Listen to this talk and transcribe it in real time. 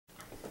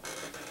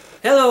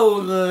Hello,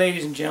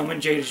 ladies and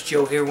gentlemen. Jadis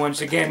Joe here once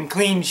again,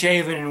 clean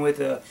shaven and with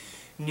a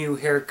new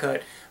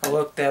haircut. A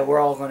look that we're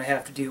all going to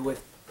have to deal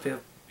with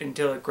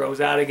until it grows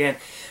out again.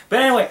 But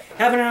anyway,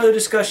 having another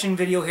discussion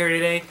video here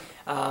today.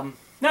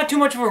 Not too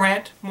much of a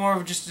rant, more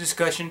of just a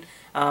discussion.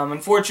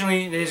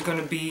 Unfortunately, it is going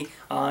to be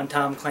on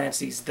Tom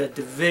Clancy's The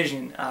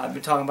Division. I've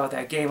been talking about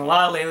that game a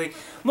lot lately,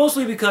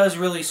 mostly because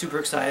really super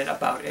excited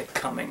about it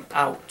coming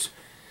out.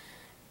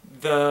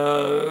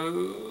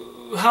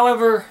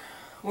 However,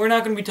 we're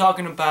not going to be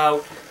talking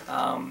about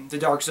the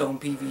Dark Zone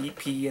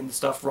PvP and the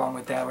stuff wrong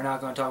with that. We're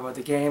not going to talk about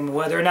the game,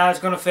 whether or not it's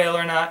going to fail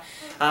or not.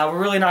 We're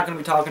really not going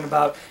to be talking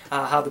about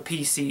how the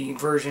PC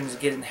version is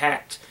getting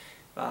hacked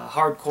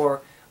hardcore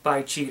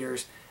by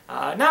cheaters.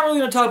 Not really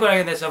going to talk about any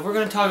of that stuff. We're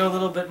going to talk a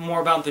little bit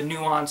more about the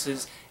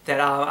nuances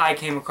that I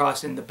came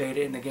across in the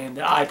beta in the game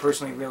that I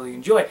personally really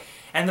enjoy.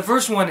 And the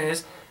first one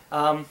is,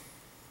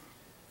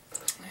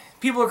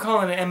 people are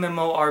calling it an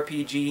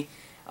MMORPG.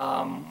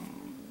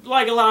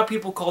 Like a lot of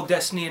people call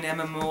Destiny an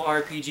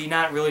MMORPG,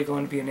 not really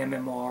going to be an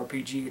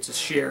MMORPG. It's a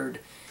shared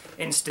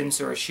instance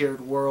or a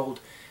shared world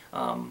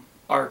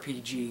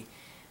RPG.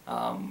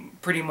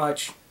 Pretty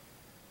much,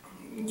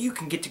 you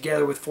can get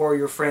together with 4 of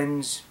your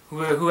friends,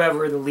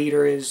 whoever the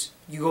leader is.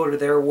 You go to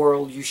their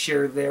world, you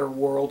share their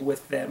world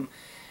with them,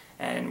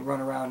 and run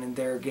around in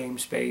their game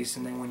space.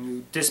 And then when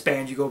you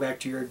disband, you go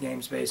back to your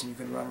game space and you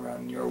can run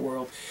around in your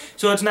world.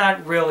 So it's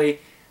not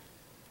really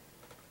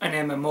an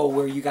MMO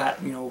where you got,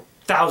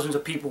 thousands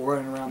of people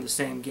running around the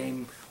same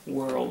game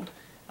world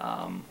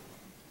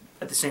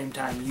at the same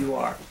time you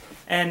are.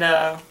 And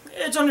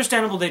it's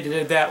understandable they did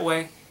it that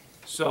way.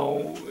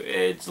 So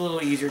it's a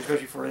little easier,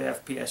 especially for the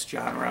FPS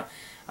genre,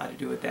 to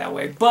do it that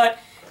way. But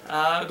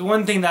the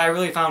one thing that I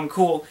really found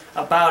cool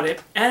about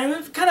it, and it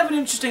was kind of an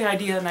interesting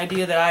idea, an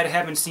idea that I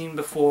haven't seen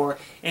before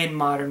in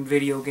modern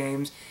video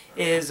games,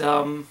 is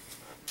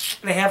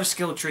they have a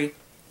skill tree.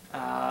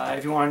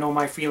 If you want to know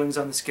my feelings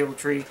on the skill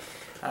tree,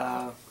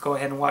 go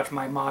ahead and watch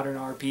my modern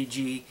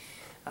RPG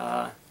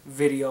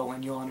video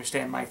and you'll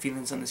understand my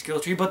feelings on the skill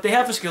tree. But they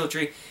have a skill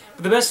tree.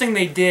 But the best thing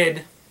they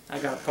did, I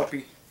got a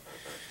puppy.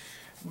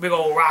 Big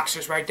old rocks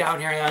just right down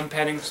here and I'm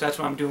petting, so that's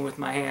what I'm doing with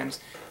my hands.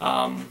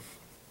 What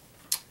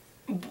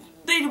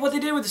they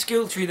did with the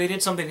skill tree, they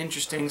did something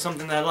interesting,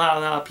 something that not a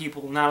lot of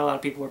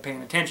people are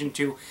paying attention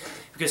to,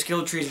 because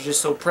skill trees are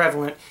just so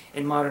prevalent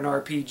in modern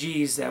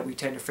RPGs that we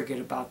tend to forget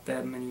about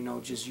them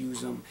and, just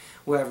use them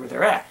wherever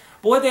they're at.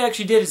 But what they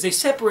actually did is they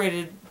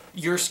separated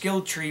your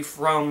skill tree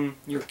from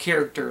your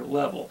character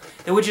level,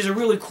 which is a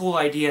really cool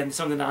idea and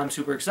something that I'm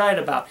super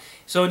excited about.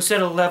 So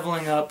instead of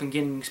leveling up and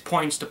getting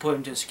points to put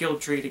into a skill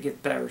tree to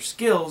get better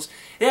skills,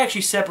 they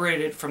actually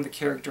separated it from the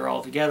character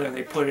altogether.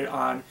 They put it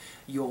on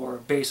your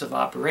base of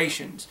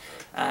operations.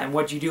 And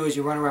what you do is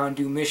you run around and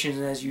do missions,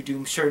 and as you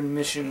do certain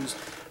missions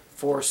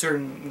for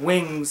certain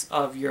wings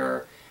of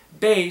your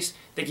base,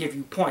 they give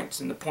you points,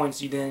 and the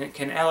points you then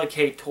can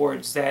allocate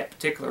towards that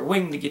particular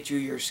wing to get you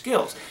your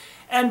skills.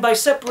 And by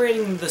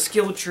separating the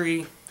skill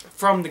tree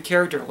from the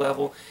character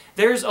level,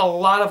 there's a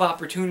lot of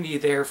opportunity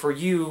there for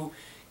you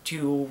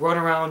to run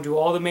around, do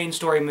all the main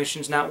story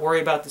missions, not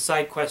worry about the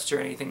side quests or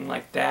anything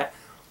like that,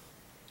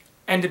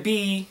 and to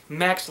be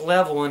max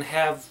level and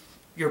have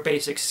your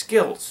basic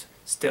skills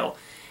still.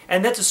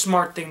 And that's a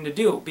smart thing to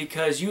do,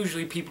 because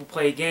usually people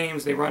play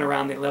games, they run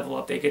around, they level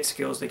up, they get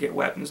skills, they get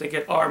weapons, they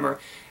get armor,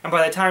 and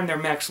by the time they're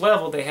max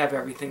level, they have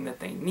everything that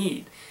they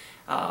need.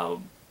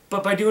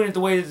 But by doing it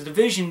the way that The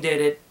Division did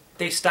it,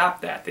 they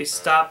stopped that. They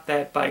stopped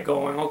that by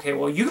going, okay,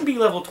 well, you can be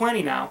level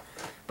 20 now,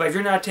 but if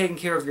you're not taking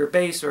care of your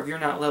base, or if you're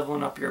not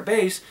leveling up your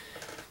base,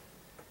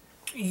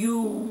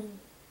 you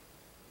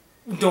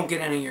don't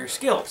get any of your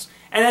skills.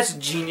 And that's a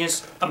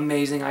genius,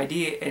 amazing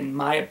idea in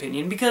my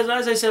opinion, because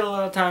as I said a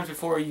lot of times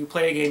before, you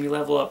play a game, you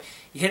level up,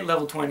 you hit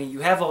level 20, you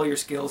have all your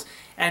skills,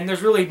 and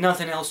there's really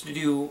nothing else to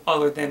do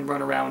other than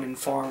run around and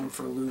farm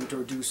for loot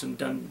or do some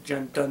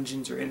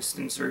dungeons or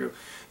instance or,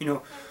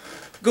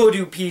 go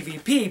do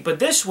PvP. But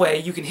this way,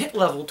 you can hit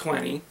level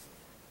 20,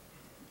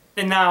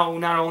 and now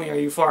not only are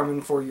you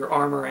farming for your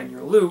armor and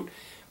your loot,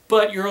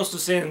 but you're also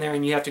sitting there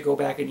and you have to go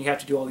back and you have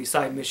to do all these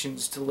side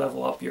missions to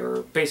level up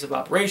your base of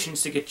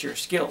operations to get your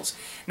skills.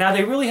 Now,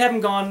 they really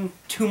haven't gone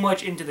too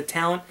much into the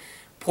talent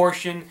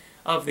portion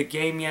of the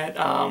game yet.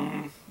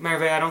 Matter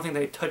of fact, I don't think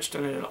they touched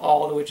on it at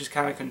all, which is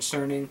kind of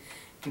concerning,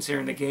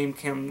 considering the game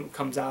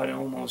comes out in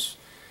almost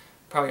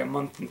probably a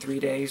month and 3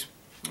 days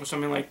or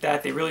something like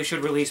that. They really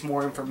should release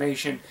more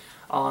information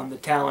on the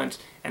talents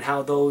and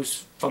how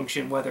those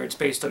function, whether it's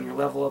based on your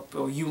level up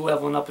or you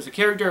leveling up as a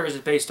character, or is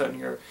it based on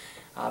your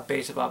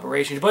base of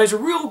operations. But it's a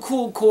real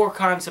cool core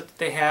concept that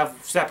they have,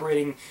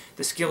 separating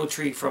the skill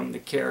tree from the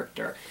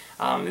character.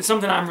 It's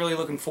something I'm really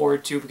looking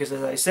forward to, because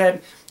as I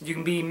said, you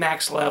can be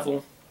max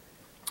level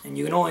and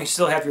you can only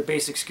still have your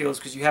basic skills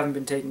because you haven't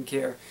been taking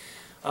care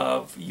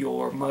of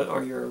your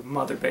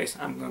mother base.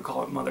 I'm going to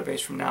call it mother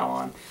base from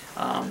now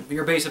on.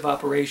 Your base of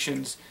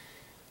operations,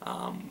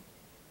 and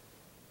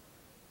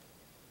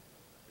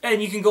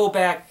you can go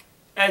back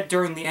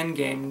during the end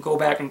game, go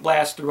back and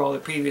blast through all the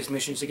previous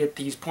missions to get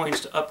these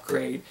points to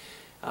upgrade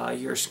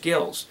your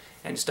skills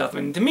and stuff.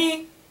 And to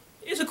me,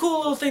 it's a cool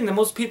little thing that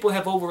most people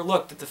have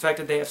overlooked, at the fact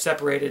that they have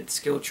separated the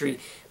skill tree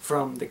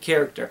from the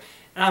character.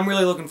 And I'm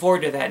really looking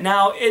forward to that.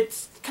 Now,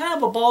 it's kind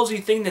of a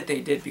ballsy thing that they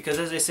did, because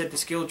as I said, the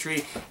skill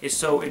tree is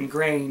so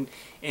ingrained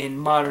in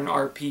modern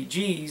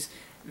RPGs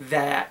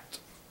that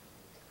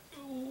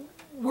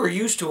we're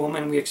used to them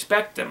and we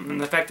expect them. And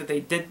the fact that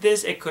they did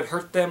this, it could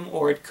hurt them,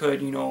 or it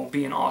could, you know,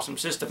 be an awesome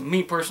system.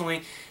 Me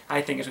personally,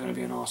 I think it's going to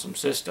be an awesome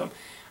system.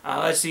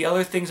 Let's see,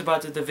 other things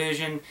about the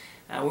Division.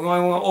 We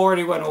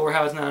already went over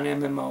how it's not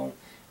an MMO,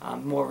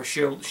 more of a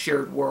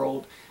shared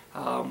world.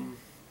 Went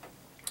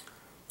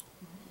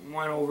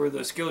over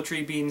the skill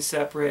tree being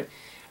separate.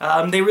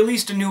 They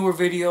released a newer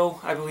video,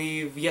 I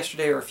believe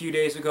yesterday or a few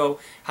days ago,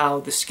 how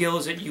the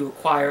skills that you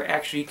acquire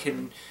actually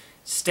can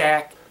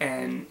stack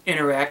and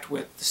interact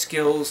with the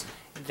skills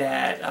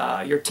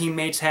that your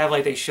teammates have.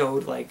 Like they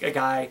showed, like a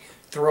guy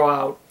throw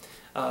out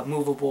a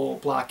movable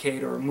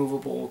blockade or a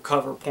movable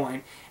cover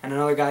point, and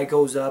another guy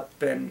goes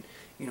up and,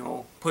 you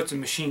know, puts a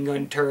machine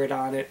gun turret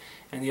on it,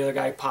 and the other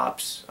guy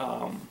pops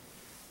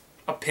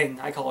a ping.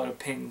 I call it a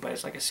ping, but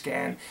it's like a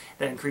scan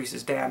that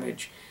increases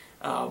damage.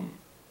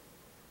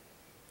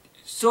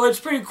 So it's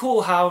pretty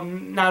cool how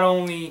not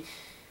only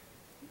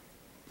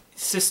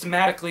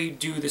systematically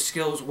do the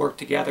skills work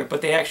together,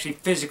 but they actually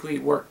physically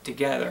work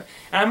together.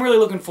 And I'm really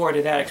looking forward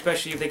to that,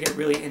 especially if they get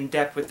really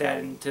in-depth with that,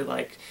 into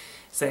like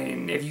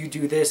saying if you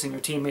do this and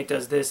your teammate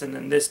does this and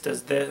then this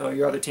does this, or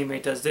your other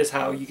teammate does this,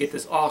 how you get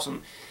this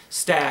awesome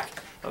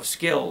stack of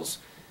skills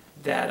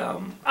that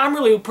I'm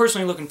really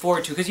personally looking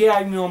forward to. Because yeah,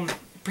 you know,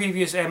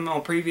 previous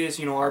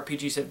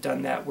RPGs have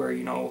done that, where,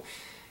 you know,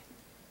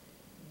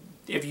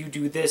 if you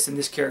do this and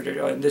this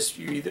character and this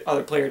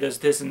other player does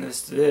this and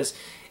this,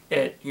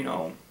 it, you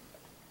know,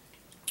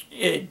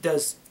 it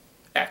does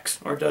X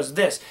or does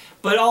this.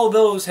 But all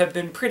those have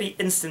been pretty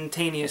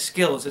instantaneous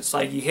skills. It's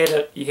like you hit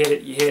it, you hit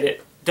it, you hit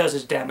it, does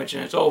its damage,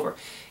 and it's over.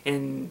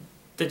 In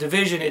the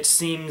Division, it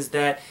seems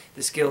that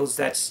the skills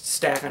that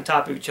stack on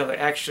top of each other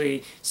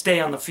actually stay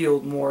on the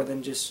field more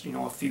than just, you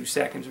know, a few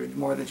seconds, or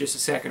more than just a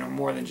second, or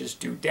more than just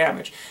do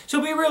damage. So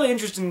it'll be really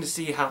interesting to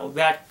see how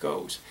that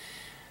goes.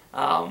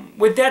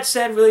 With that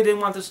said, really didn't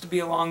want this to be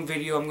a long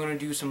video. I'm going to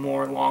do some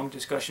more long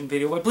discussion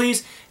video. But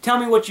please tell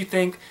me what you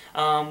think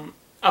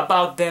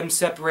about them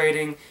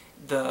separating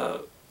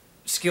the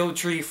skill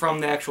tree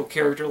from the actual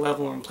character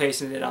level and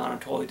placing it on a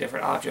totally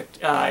different object.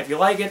 If you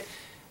like it,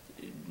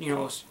 you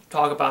know,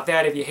 talk about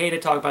that. If you hate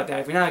it, talk about that.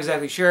 If you're not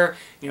exactly sure,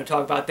 you know,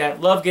 talk about that.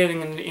 Love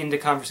getting into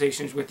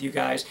conversations with you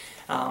guys.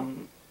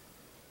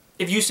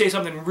 If you say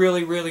something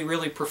really, really,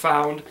 really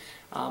profound,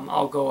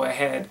 I'll go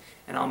ahead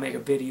and I'll make a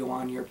video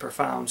on your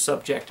profound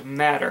subject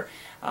matter.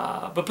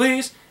 But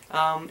please,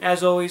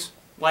 as always,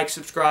 like,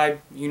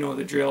 subscribe, you know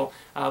the drill.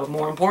 But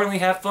more importantly,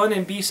 have fun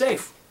and be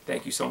safe.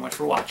 Thank you so much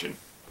for watching.